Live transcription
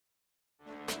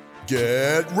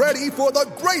Get ready for the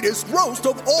greatest roast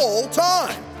of all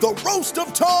time. The Roast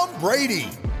of Tom Brady.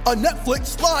 A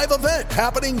Netflix live event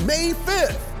happening May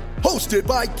 5th. Hosted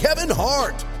by Kevin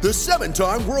Hart. The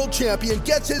 7-time world champion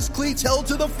gets his cleats held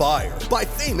to the fire by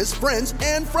famous friends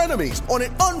and frenemies on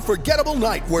an unforgettable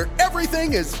night where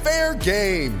everything is fair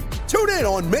game. Tune in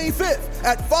on May 5th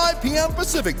at 5 p.m.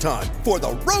 Pacific time for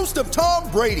the Roast of Tom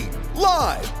Brady.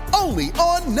 Live only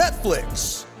on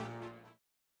Netflix.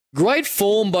 Great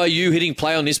form by you hitting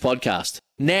play on this podcast.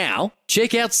 Now,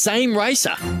 check out Same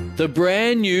Racer, the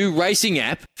brand new racing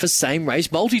app for same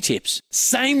race multi-tips.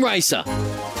 Same Racer.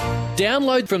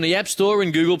 Download from the App Store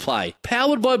and Google Play.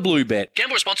 Powered by Bluebet.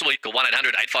 Gamble responsibly. Call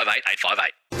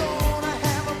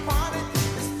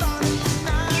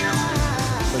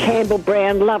 1-800-858-858. Campbell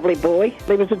Brown, lovely boy.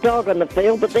 There was a dog on the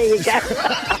field, but there you go.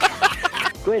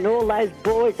 When all those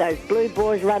boys, those blue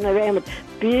boys running around with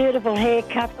beautiful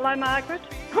haircuts. Hello, Margaret.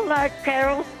 Hello,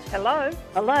 Carol. Hello.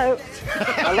 Hello.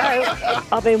 Hello.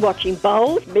 I've been watching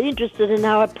bowls. Be interested to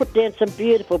know I put down some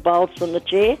beautiful bowls from the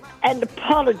chair. And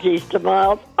apologies to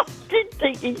Miles. I didn't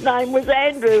think his name was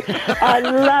Andrew. I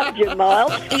loved you,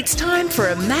 Miles. It's time for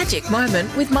a magic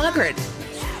moment with Margaret.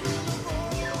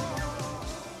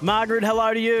 Margaret,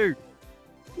 hello to you.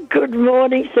 Good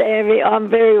morning, Sammy. I'm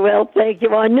very well, thank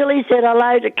you. I nearly said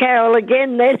hello to Carol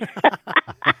again then.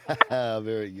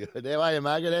 Very good. How are you,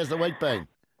 Margaret? How's the week been?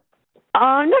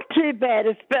 Oh, not too bad.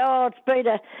 It's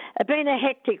been a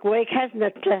hectic week, hasn't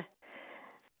it?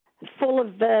 Full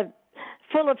of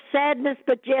sadness,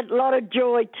 but yet a lot of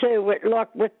joy too. With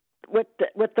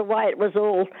the way it was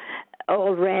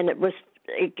all ran, it was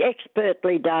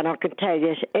expertly done. I can tell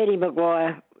you, Eddie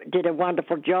Maguire did a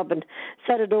wonderful job, and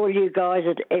so did all you guys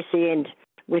at SEN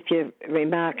with your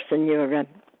remarks and your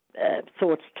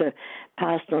thoughts to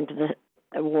pass on to the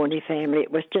Warney family.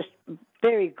 It was just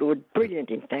very good, brilliant,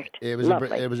 in fact. Yeah,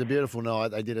 it was a beautiful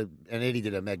night. And Eddie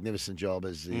did a magnificent job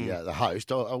as the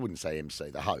host. I wouldn't say MC,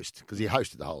 the host, because he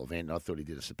hosted the whole event, and I thought he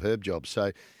did a superb job.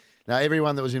 So, now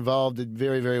everyone that was involved did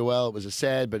very, very well. It was a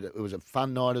sad, but it was a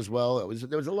fun night as well.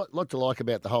 There was a lot to like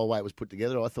about the whole way it was put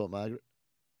together, I thought, Margaret.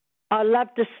 I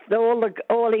loved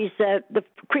all his the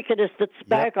cricketers that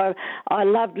spoke. Yep. I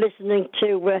loved listening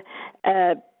to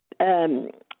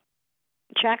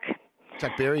Chuck.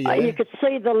 Chuck Berry, yeah. You could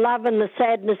see the love and the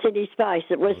sadness in his face.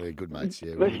 It was good mates.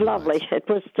 Yeah, it was lovely. Mates. It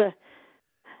was.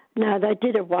 No, they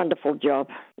did a wonderful job.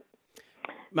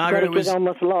 Margaret, it was on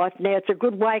with life. Now it's a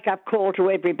good wake-up call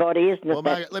to everybody, isn't it? Well,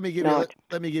 Margaret, let me give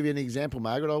you an example,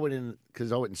 Margaret. I went in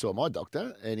because I went and saw my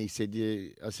doctor, and he said,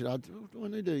 I said, what do I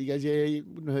need to do? He goes, yeah, it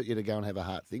wouldn't hurt you to go and have a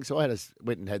heart thing. So I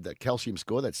went and had the calcium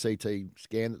score, that CT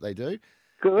scan that they do.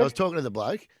 Good. I was talking to the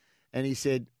bloke, and he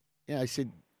said,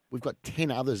 we've got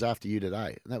 10 others after you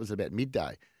today, and that was about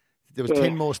midday. There was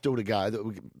 10 more still to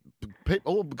go.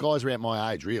 All guys around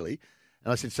my age, really.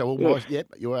 And I said, so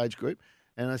your age group.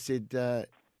 And I said,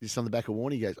 just on the back of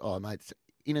Warney, he goes, oh, mate, it's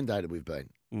inundated we've been.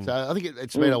 So I think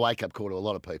it's been a wake-up call to a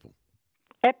lot of people.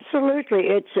 Absolutely.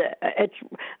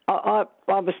 I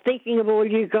was thinking of all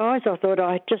you guys. I thought,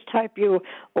 I just hope you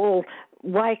all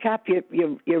wake up.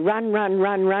 You run.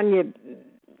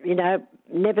 You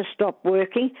never stop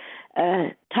working.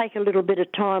 Take a little bit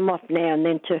of time off now and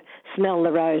then to smell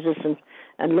the roses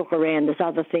and look around. There's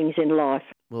other things in life.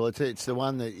 Well, it's the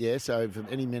one that, so from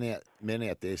any men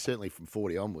out there, certainly from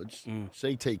 40 onwards,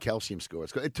 CT calcium score.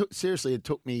 It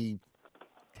took me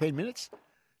 10 minutes.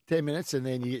 10 minutes, and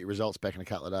then you get your results back in a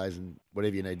couple of days, and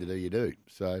whatever you need to do, you do.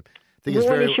 So I think it's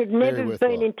very, should never have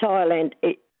been in Thailand.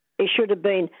 It should have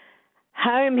been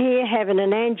home here having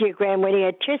an angiogram when he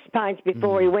had chest pains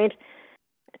before he went.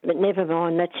 But never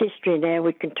mind, that's history now.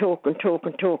 We can talk and talk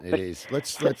and talk. It is.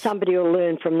 Let's somebody will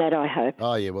learn from that, I hope.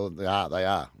 Oh, yeah, well, they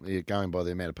are. You're going by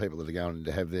the amount of people that are going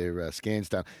to have their scans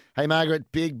done. Hey,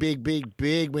 Margaret, big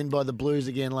win by the Blues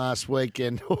again last week.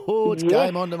 And it's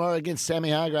game on tomorrow against Sammy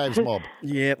Hargrave's mob.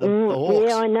 Yeah, the Hawks.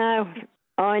 Yeah, I know.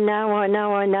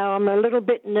 I'm a little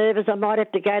bit nervous. I might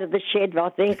have to go to the shed, I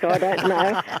think. I don't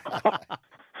know.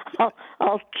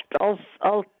 I'll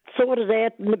sort it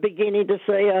out in the beginning to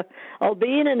see. I'll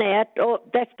be in and out. Oh,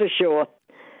 that's for sure.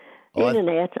 In and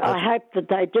out. I hope that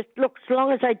they just look. As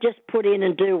long as they just put in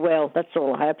and do well, that's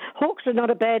all I hope. Hawks are not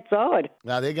a bad side.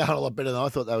 No, they're going a lot better than I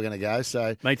thought they were going to go.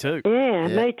 So me too. Yeah,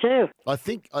 me too. I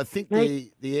think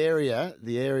the area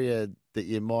that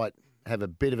you might have a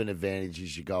bit of an advantage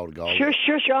is your goal to goal.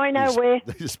 Shush, I know where.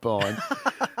 The spine,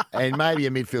 and maybe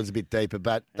your midfield's a bit deeper,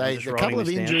 but a couple of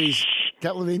injuries.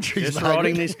 Just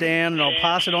writing this down, and I'll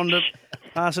pass it on to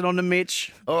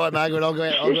Mitch. All right, Margaret, I'll go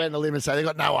out on the limb and say they've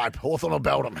got no hope. Hawthorn will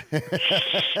belt them.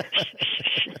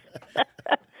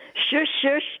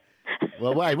 Shush.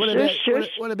 Well, wait,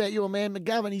 what about your man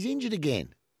McGovern? He's injured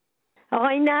again.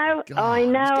 I know, God, I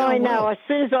it's know. going well. As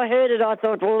soon as I heard it, I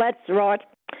thought, well, that's right.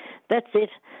 That's it.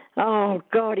 Oh,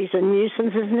 God, he's a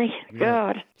nuisance, isn't he? Yeah.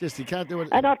 God. Just he can't do it.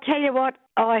 And I'll tell you what,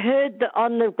 I heard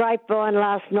on the grapevine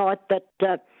last night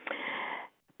that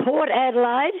Port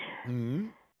Adelaide,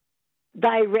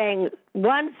 they rang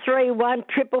 131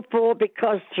 444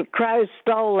 because the Crows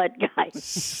stole that game.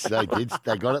 They did.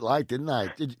 They got it late, didn't they?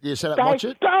 Did you set up and watch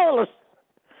it? They stole it.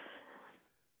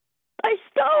 They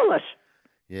stole it.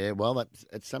 Yeah, well,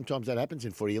 sometimes that happens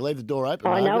in footy. You leave the door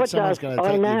open, I know it someone's does. going to I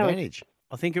take the know. advantage.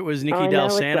 I think it was Nicky I know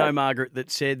Dalsano, it. Margaret,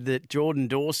 that said that Jordan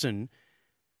Dawson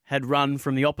had run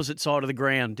from the opposite side of the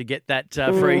ground to get that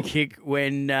free kick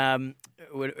when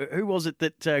who was it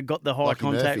that got the high Lockie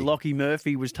contact? Murphy. Lockie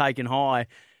Murphy was taken high.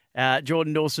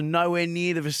 Jordan Dawson nowhere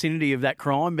near the vicinity of that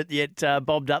crime, but yet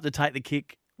bobbed up to take the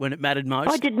kick when it mattered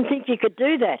most. I didn't think you could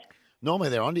do that. Normally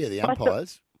they're onto you, the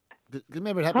umpires.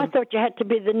 Remember it I happened? thought you had to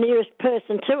be the nearest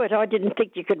person to it. I didn't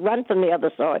think you could run from the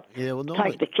other side. Yeah, well,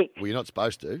 normally, Take the kick. Well, you're not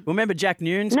supposed to. Well, remember Jack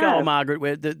Nunes' No. goal, Margaret,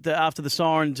 where after the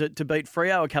siren to beat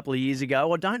Freo a couple of years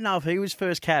ago? I don't know if he was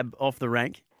first cab off the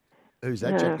rank. Who's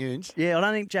that, Jack Nunes? Yeah, I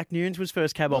don't think Jack Nunes was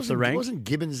first cab off the rank. Wasn't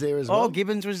Gibbons there as well? Oh,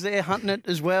 Gibbons was there hunting it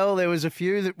as well. There was a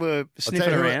few that were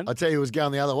sniffing around. I'll tell you who was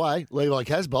going the other way, Levi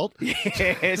Casbolt.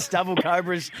 Yeah, Stubble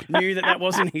Cobras knew that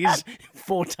wasn't his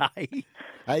forte.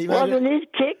 Hey, Wasn't his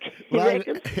kick, you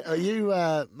reckon? Are you,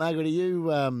 Margaret, have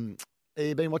you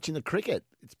been watching the cricket?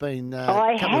 It's been a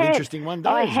I couple of interesting one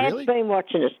days, I have really. been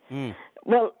watching it.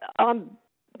 Well,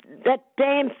 that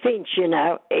damn Finch,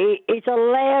 he's a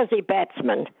lousy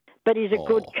batsman, but he's a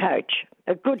good coach,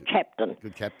 a good captain.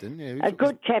 Good captain. Yeah, A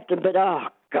good captain, but, oh,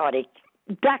 God, he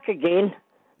duck again.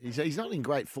 He's not in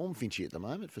great form, Finchy, at the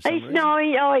moment, for some reason. No,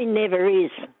 he never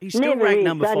is. He's still never ranked is,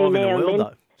 number 5 only in the now and world, then.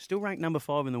 though. Still ranked number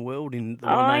 5 in the world in the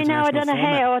I one-day know. I international don't know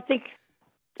format.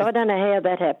 how. I don't know how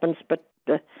that happens, but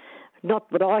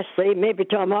not what I see. Every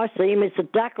time I see him, it's a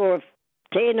duck or a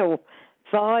 10 or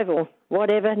 5 or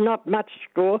whatever. Not much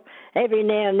score. Every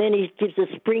now and then he gives a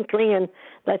sprinkling, and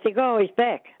they think, oh, he's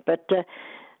back. But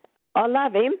I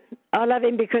love him. I love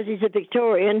him because he's a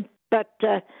Victorian, but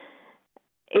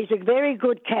he's a very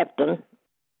good captain.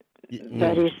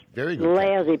 But he's very good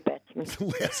lousy batsman.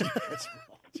 Lousy batsman.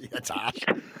 Gee, that's harsh.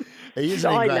 He isn't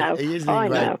I in great. know. He isn't I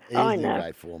in great. know. He I isn't in know.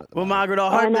 great form at the Well, moment.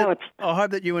 Margaret, I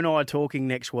hope that you and I are talking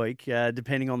next week,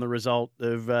 depending on the result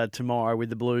of tomorrow with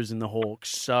the Blues and the Hawks.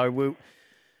 So we'll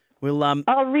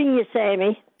I'll ring you,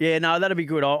 Sammy. yeah, no, that'll be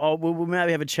good. We'll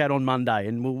maybe have a chat on Monday,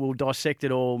 and we'll dissect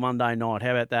it all Monday night.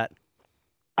 How about that?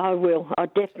 I will. I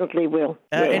definitely will.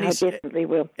 I definitely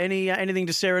will. Anything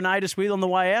to serenade us with on the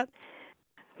way out?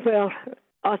 Well,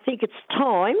 I think it's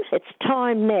time. It's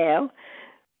time now.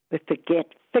 We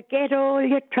forget all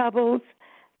your troubles.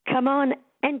 Come on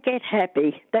and get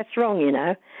happy. That's wrong,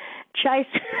 Chase.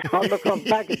 Oh, look, I've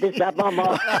bugged this up. I'm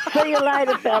off. See you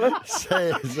later, fellas.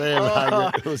 See you,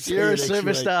 Margaret. We'll see You're you a next week.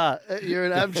 superstar. You're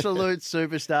an absolute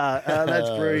superstar. That's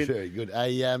brilliant. Very good.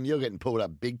 Hey, you're getting pulled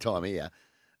up big time here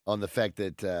on the fact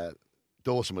that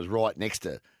Dawson was right next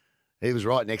to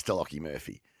Lockie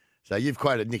Murphy. So you've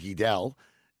quoted Nicky Dell.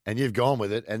 And you've gone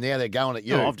with it, and now they're going at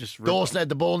you. No, Dawson had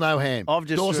the ball, no hand.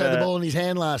 Dawson had the ball in his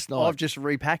hand last night. I've just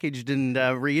repackaged and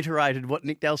reiterated what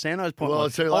Nick Dalsano's point Well, was.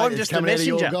 it's too late. I'm It's just the coming out of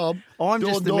your messenger. gob. I'm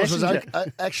just the Dawson messenger. was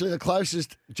actually the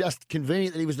closest, just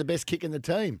convenient that he was the best kick in the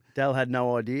team. Dal had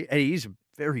no idea. And he is a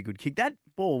very good kick. That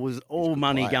ball was all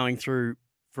money player. going through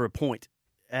for a point.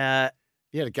 He had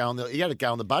to go on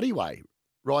the buddy way,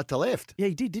 right to left. Yeah,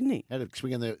 he did, didn't he? Had to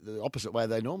swing in the opposite way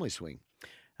they normally swing.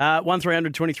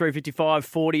 1300 23 55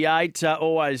 48.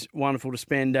 Always wonderful to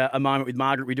spend a moment with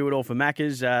Margaret. We do it all for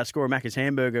Macca's. Score a Macca's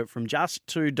hamburger from just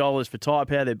 $2 for Tyre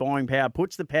Power. Their buying power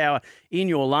puts the power in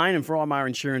your lane. And for IMAR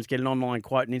Insurance, get an online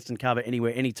quote and instant cover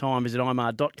anywhere, anytime. Visit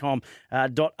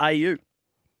imar.com.au.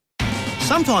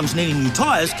 Sometimes needing new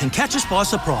tyres can catch us by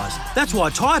surprise. That's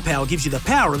why Tyre Power gives you the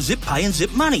power of Zip Pay and Zip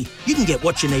Money. You can get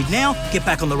what you need now, get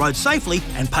back on the road safely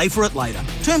and pay for it later.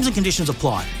 Terms and conditions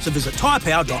apply. So visit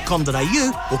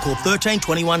tyrepower.com.au or call 13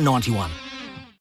 21 91.